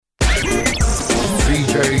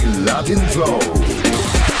DJ LatinFlow,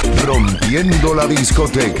 rompiendo la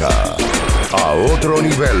discoteca a otro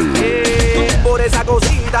nivel. Por esa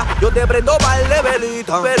cosita, yo te prendo pa'l de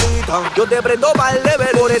velita, velita. Yo te prendo pa'l de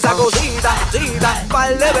velita. Por esa cosita, cita,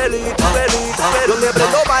 pa'l de velita, velita. Yo te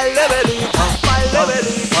prendo pa'l de velita, pa'l de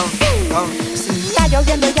velita. Está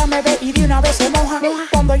lloviendo, ella me ve y de una vez se moja.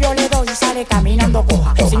 Cuando yo le doy, sale caminando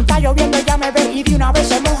coja. Si está lloviendo, ella me ve y de una vez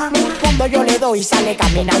se moja. Cuando yo le doy, sale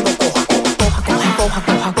caminando coja. Coja, coja, coja,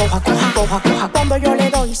 coja, coja, coja, coja, coja. Cuando yo le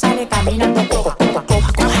doy, sale caminando coja. Coja,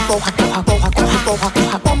 coja, coja, coja, coja, coja, coja,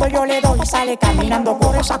 coja. Cuando yo le doy, sale caminando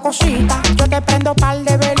por esa cosita. Yo te prendo pa'l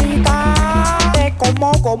de velita. Te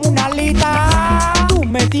como una alita. Tú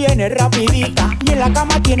me tienes rapidita. Y en la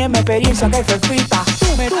cama tienes mi experiencia que fefita.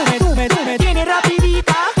 Tú me tienes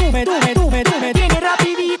rapidita. Tú me tienes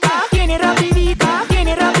rapidita. Tienes rapidita.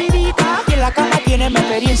 Y en la cama tienes mi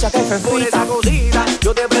experiencia que fefita. Por esa cosita,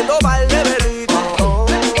 yo te prendo pa'l de velita.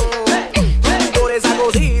 Por esa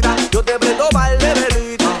cosita, yo te prendo pa'l de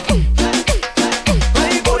velita.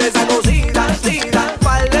 Por esa cosita, cita,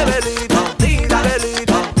 pa'l de velita. Cita,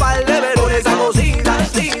 velita, pa'l de velita. Por esa cosita,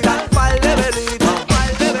 cita, pa'l de velita,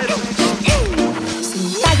 pa'l de velita.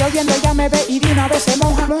 Si está lloviendo, ella me ve y de una vez se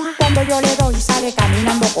moja. Cuando yo le doy, sale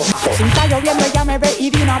caminando coja. Si está lloviendo, ella me ve y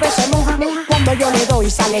de una vez se moja. Cuando yo le doy,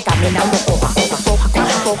 sale caminando coja. Coja, coja,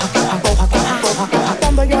 coja, coja, coja, coja, coja, coja.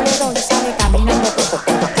 Cuando yo le doy, sale caminando coja.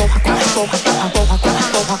 Coja, coja, coja, coja, coja,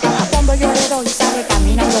 coja, coja. Cuando yo le doy, sale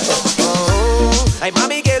caminando coja. Ay,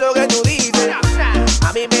 mami, que lo que tú dices,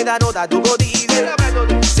 a mí me da nota tu codice.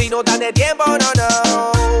 Si no estás de tiempo,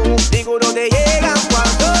 no, ninguno te llega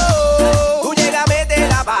cuando tú llegas, mete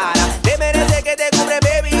la para. Te merece que te cubre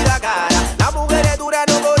bebida cara. Las mujeres duras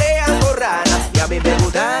no corean por rana. Y a mí me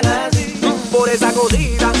gustan así. Por esa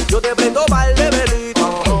cosita, yo te prendo pa'l de velita.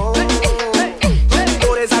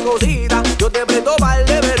 Por esa cosita, yo te prendo pa'l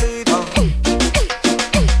de velita.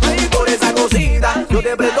 Por esa cosita, yo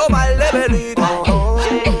te prendo pa'l de velita.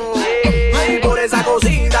 Por esa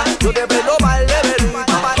cosita, yo te prendo pa'l de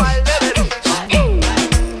velita, pa'l de velita.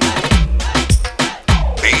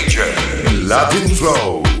 DJ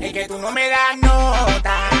LatinFlow. Es que tú no me das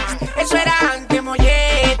nota. Eso era antes,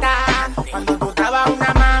 molleta. Cuando tú estabas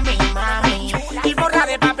una mami y borra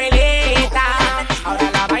de papeleta. Ahora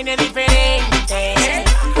la vaina es diferente.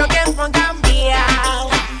 Los tiempos han cambiado.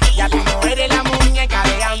 Ya tú no eres la muñeca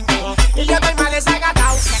de antes. Y yo estoy más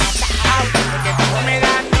desacatado. Es que tú no me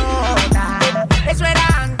das nota. Eso era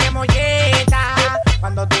antes, molleta.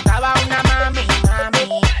 Cuando tú estabas una mami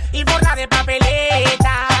y borra de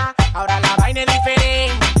papeleta. Ahora la vaina es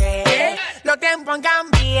diferente. Los tiempos han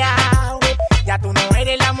cambiado. Ya tú no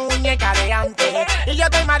eres la muñeca de antes. Y yo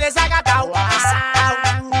estoy más desacatado.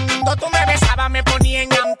 Cuando tú me besabas me ponía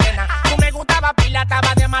en antena. Tú me gustaba pila,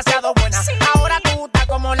 estaba demasiado buena. Ahora tú estás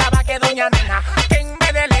como la vaca doña nena, que en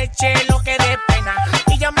vez de leche lo que de pena.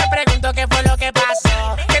 Y yo me pregunto qué fue lo que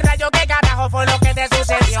pasó. ¿Qué rayo, qué carajo fue lo que te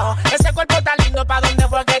sucedió? Ese cuerpo tan lindo, ¿pa' dónde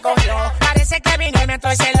fue que cogió? Parece que vino y me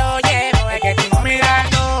estoy se lo llevo. Es que tú no me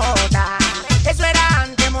das nota. Eso era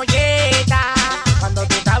antes, molleta. Cuando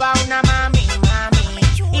tú estabas una mami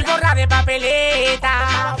y borra de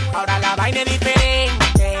papeleta. Ahora la vaina es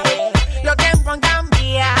diferente. Los tiempos han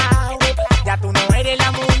cambiado. Ya tú no eres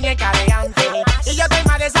la muñeca de antes. Y yo estoy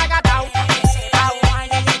más desacatado.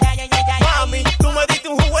 Mami, tú me diste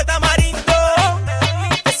un jugo de tamarindo.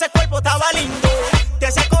 Ese cuerpo estaba lindo. Te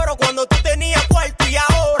hacía coro cuando tú tenías cuarto y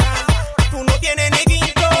ahora tú no tienes ni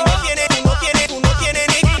quinto. Tú no tienes ni quinto. Tú no tienes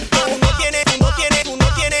ni quinto.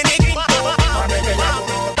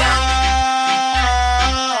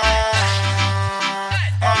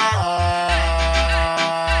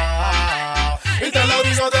 Y te lo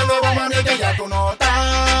digo de nuevo, mami, que ya tú no estás.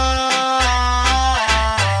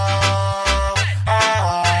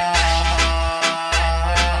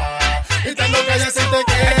 Y tengo que decirte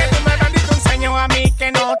que tú me bandiste un sueño a mí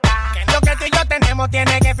que no está. Lo que tú y yo tenemos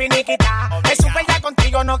tiene que finiquitar. El super ya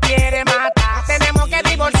contigo no quiere matar. Tenemos que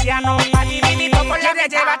divorciarnos para dividir por la de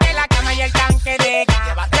llévate la cama y el tanque de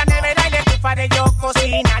gas. La nevera y la estufa de yo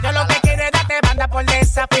cocina. Yo lo que quiero es darte banda por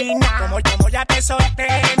desafina. Como ya te solté,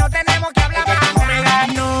 no tenemos que hablar más. No me das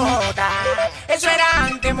nota. Eso era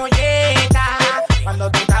antes, molleta.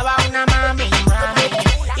 Cuando tú estabas una mami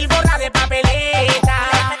y borra de papeleta.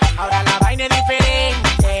 Ahora la vaina es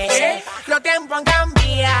diferente. Los tiempos han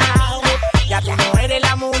cambiado. Ya tú no eres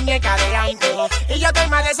la muñeca de antes. Y yo estoy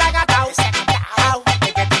más desacatado.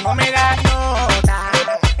 Es que tú no me das nota.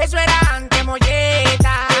 Eso era antes,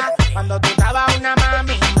 molleta. Cuando tú estabas una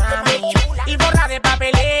mami y borra de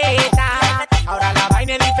papeleta. Ahora la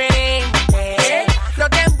vaina es diferente. Los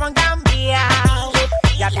tiempos han cambiado.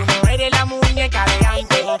 Ya tú no eres la muñeca de antes.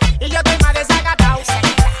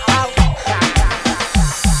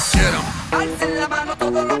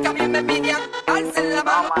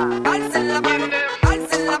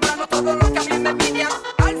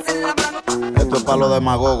 para los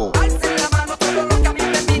demagogos. Alcen la mano todos los que a mí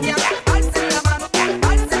me envidian. Alcen la mano,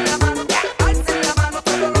 alcen la mano, alcen la mano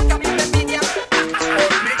todos los que a mí me envidian.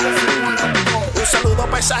 Un saludo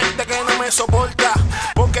para esa gente que no me soporta,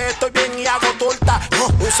 porque estoy bien y hago torta.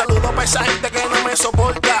 Un saludo para esa gente que no me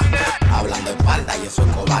soporta. Hablan de espalda y eso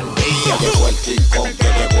es cobardía. Llegó el King Kong, que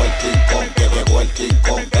llegó el King Kong, que llegó el King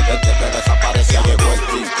Kong, que desapareció. Llegó el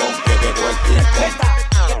King Kong, que llegó el King Kong.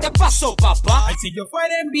 ¿Qué te pasó, papá? Ay, si yo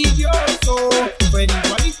fuera envidioso, fuera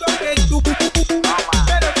igualito que tú.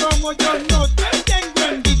 Pero como yo no te tengo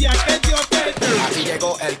envidia que yo te doy. Aquí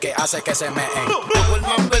llegó el que hace que se meen. Llegó el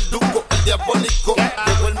man verdugo, el diabólico.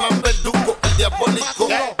 Llegó el man verdugo, el diabólico.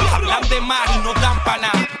 Hablan de mar y no dan pa'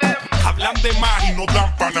 nada. Hablan de mar y no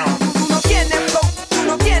dan pa' nada. Tú no tienes flow, tú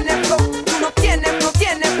no tienes flow, tú no tienes, no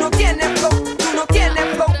tienes, no tienes flow, tú no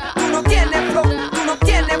tienes flow, tú no tienes flow, tú no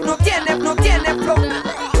tienes, no tienes, no tienes flow.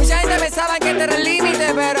 Mucha gente pensaba que este era el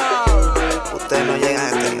límite, pero ustedes no llegan a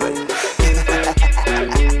este nivel.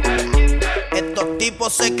 Estos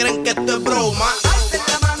tipos se creen que esto es broma. alcen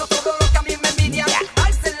la mano todos los que a mí me envidian.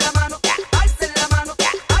 Alcen la mano, alcen la mano,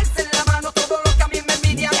 alcen la mano todos los que a mí me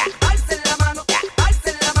envidian. Alcen la mano,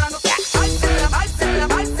 alcen la mano, alcen la envidia,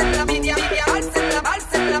 alcen la envidia,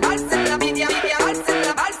 alcen la envidia,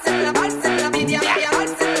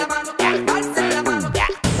 alcen la mano, alcen la mano.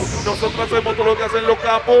 Nosotros hacemos todo lo que hacen los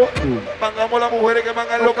capos, mangamos las mujeres que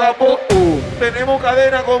mangan los capos, tenemos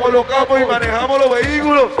cadena como los capos y manejamos los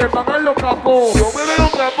vehículos que mangan los capos. Yo me veo un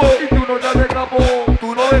capo y tú no estás de capo,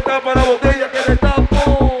 tú no destapas la botella que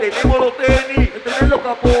destapo. Tenemos los tenis, tenemos los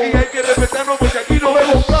capos y hay que respetarnos porque aquí no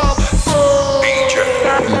vemos capos.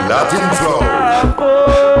 LatinFlow.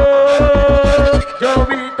 Yo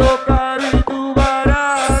vi tocar y tu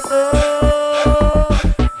barato,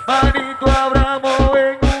 manito abramos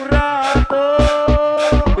en un rato.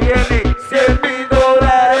 Viene $100,000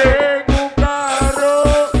 en un carro,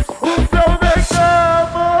 un flow de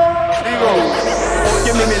camo.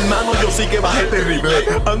 Óyeme, mi hermano, yo sí que bajé terrible.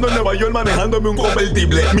 Ando en Nueva York manejándome un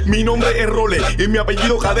convertible. Mi nombre es Role y mi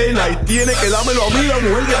apellido Cadena. Y tiene que dármelo a mí, la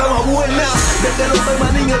mujer que estaba buena. Desde los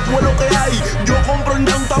Manín, esto es lo que hay. Yo compro en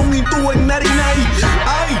Downtown y tú en 99.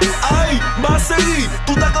 Ay, va a seguir.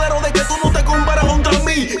 Tú estás claro de que tú no te comparas contra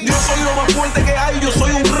mí. Yo soy lo más fuerte que hay, yo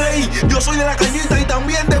soy un rey. Yo soy de la cañita y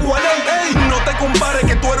también de Guanay. Ey, no te compares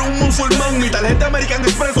que tú eres un musulmán. Mi tarjeta American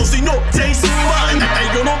Express, o si no, Jason Van.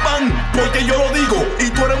 Ellos no van porque yo lo digo. Y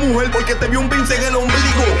tú eres mujer porque te vio un pince en el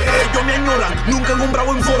ombligo. Ellos me ignoran, nunca han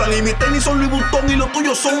comprado en Foran. Y mis tenis son Louis Vuitton y los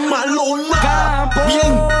tuyos son Malona.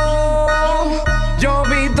 Bien. Yo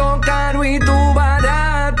vi caro y tú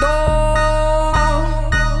barato,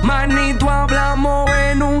 manito hablamos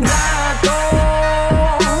en un rato.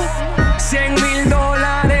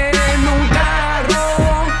 $100,000 en un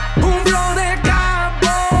carro, un flow de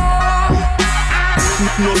capo.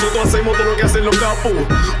 Nosotros hacemos todo lo que hacen los capos.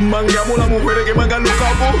 Mangamos las mujeres que mangan los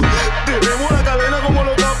capos. Tenemos la cadena como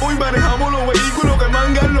los capos y manejamos los vehículos que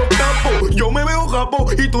mangan los capos. Yo me veo capo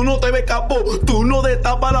y tú no te ves capo. Tú no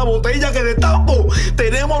destapas la botella que destapo.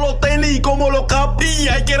 Tenemos los tenis como los capos y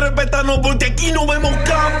hay que respetarnos porque aquí no vemos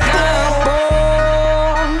capos.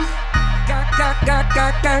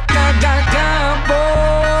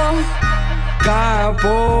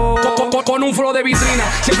 Capo. Con un flow de vitrina,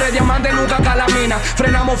 siempre diamante, nunca calamina.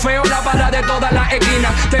 Frenamos feo la barra de todas las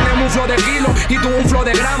esquinas. Tenemos un flow de kilo y tú un flow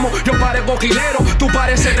de gramo. Yo parezco quilero, tú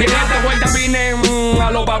pareces de esta vuelta vine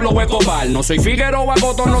a lo Pablo Escobar. No soy Figueroa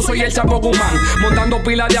Coto, no soy el Chapo Guzmán. Montando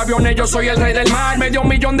pilas de aviones, yo soy el rey del mar. Medio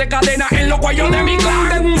millón de cadenas en los cuellos de mi clan.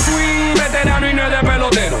 Tengo un swing veterano y no es de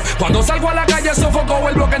pelotero. Cuando salgo a la calle sofoco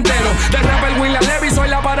el bloque entero. De rapper William Levy, soy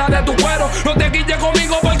la vara de tu cuero. No te quites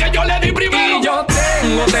conmigo porque yo le di primero. Y yo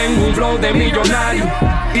tengo un flow de millonario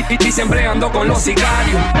y siempre ando con los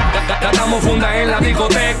sicarios. Tratamos funda en la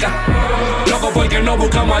discoteca, loco porque no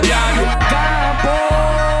buscamos a diario. Capo,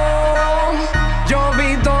 yo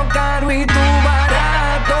vi caro y tú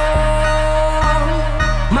barato,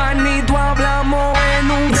 manito hablamos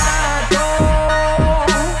en un rato.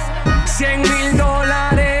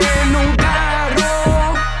 $100,000 en un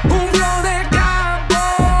carro, un flow de capo.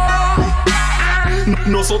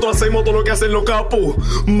 Nosotros hacemos todo lo que hacen los capos.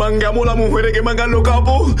 Mangamos las mujeres que mangan los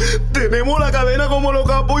capos. Tenemos la cadena como los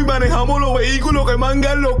capos y manejamos los vehículos que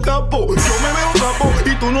mangan los capos. Yo me veo capo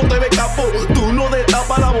y tú no te ves capo. Tú no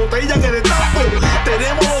destapas la botella que destapo.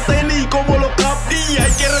 Tenemos los tenis como los capos y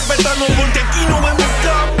hay que respetarnos porque aquí no vemos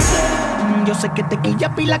capos. Yo sé que te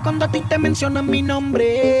quilla pila cuando a ti te mencionan mi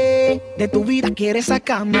nombre. De tu vida quieres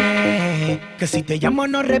sacarme, que si te llamo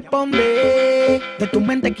no responde. De tu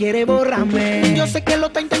mente quiere borrarme. Yo sé que lo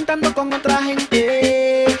está intentando con otra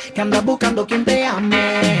gente, que anda buscando quien te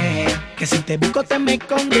ame, Que si te busco te me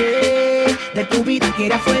esconde. De tu vida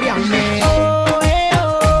quiere afuerearme.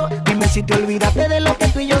 Dime si te olvidaste de lo que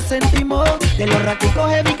tú y yo sentimos. De los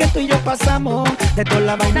raticos heavy que tú y yo pasamos. De toda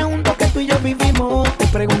la vaina juntos que tú y yo vivimos. Te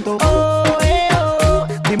pregunto,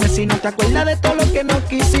 dime si no te acuerdas de todo lo que nos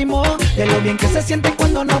quisimos. De lo bien que se siente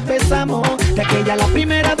cuando nos besamos. De aquella la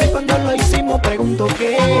primera vez cuando lo hicimos. Pregunto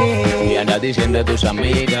qué. Y andas diciendo a tus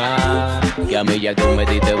amigas que a mí ya tú me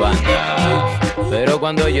diste banda. Pero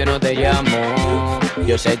cuando yo no te llamo,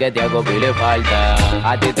 yo sé que te hago pile falta.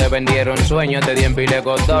 A ti te vendieron sueños, te di en pile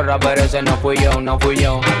cotorra, pero ese no fui yo, no fui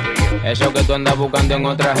yo. Eso que tú andas buscando en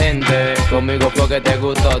otra gente, conmigo fue que te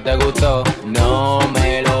gustó, te gustó. No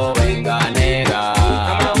me lo venga a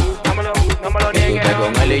negar. No me lo niegues. Tú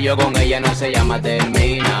con él y yo con ella no se llama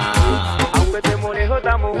termina. Aunque estemos lejos,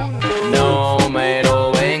 estamos juntos. No me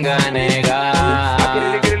lo venga a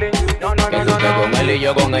negar. Con él y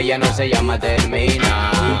yo con ella no se llama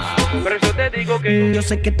termina. Por eso te digo que yo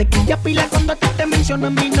sé que te quilla pila cuando a ti te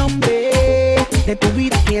mencionan mi nombre. De tu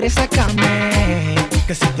vida quieres sacarme.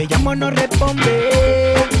 Que si te llamo no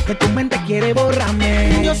responde. Que tu mente quiere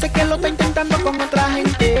borrarme. Yo sé que lo está intentando con otra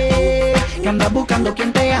gente. Que andas buscando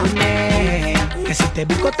quien te ame. Que si te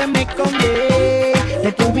busco te me esconde.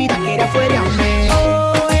 De tu vida quiere afuerearme.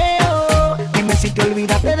 Dime si te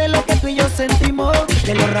olvidaste de lo que tú y yo sentimos.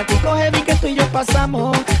 De los raticos heavy que tú y yo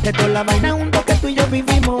pasamos. De toda la vaina juntos que tú y yo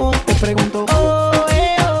vivimos. Te pregunto,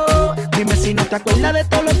 dime si no te acuerdas de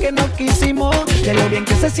todo lo que nos quisimos. De lo bien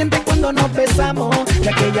que se siente cuando nos besamos. De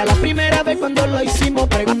aquella la primera vez cuando lo hicimos.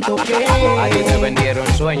 Pregunto qué. A ti te vendieron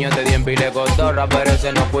sueños, te di en pile cotorra, pero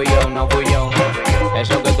ese no fui yo, no fui yo.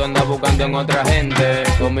 Eso que tú andas buscando en otra gente,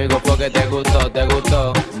 conmigo fue que te gustó, te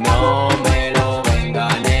gustó. No me lo venga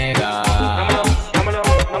a negar.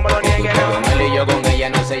 no me lo niegues. Con él y yo con ella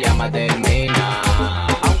no se llama termina.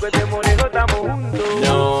 Aunque estemos lejos, estamos juntos.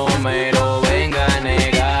 No me lo venga a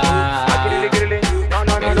negar.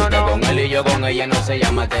 No. Con él y yo con ella no se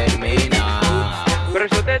llama termina. Por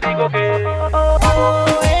eso te digo que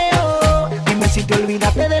Dime si te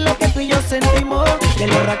olvidaste de lo que tú y yo sentimos. De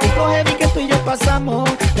los raticos heavy que tú y yo pasamos.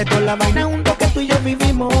 De toda la vaina juntos que tú y yo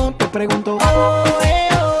vivimos. Te pregunto,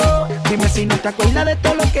 dime si no te acuerdas de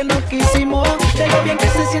todo lo que nos quisimos. De lo bien que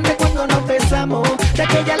se siente cuando nos besamos. De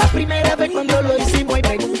aquella la primera vez cuando lo hicimos. Y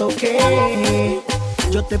pregunto qué.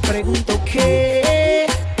 Yo te pregunto qué.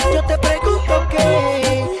 Yo te pregunto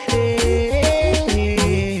qué.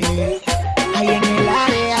 Ahí en el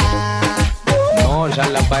área. No,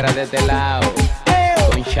 la para de este lado.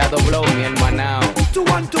 Con Dembow, mi hermanao.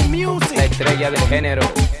 La estrella del género.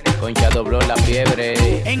 Con Dembow, la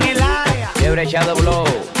fiebre. En el área. Fiebre Dembow.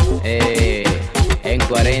 En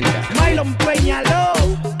 40. Mylon Peñaló.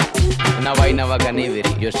 Una vaina bacanibiri.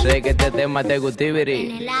 Yo sé que este tema te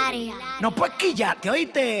gustibiri. No puedes quillarte,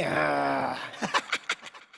 ¿oíste?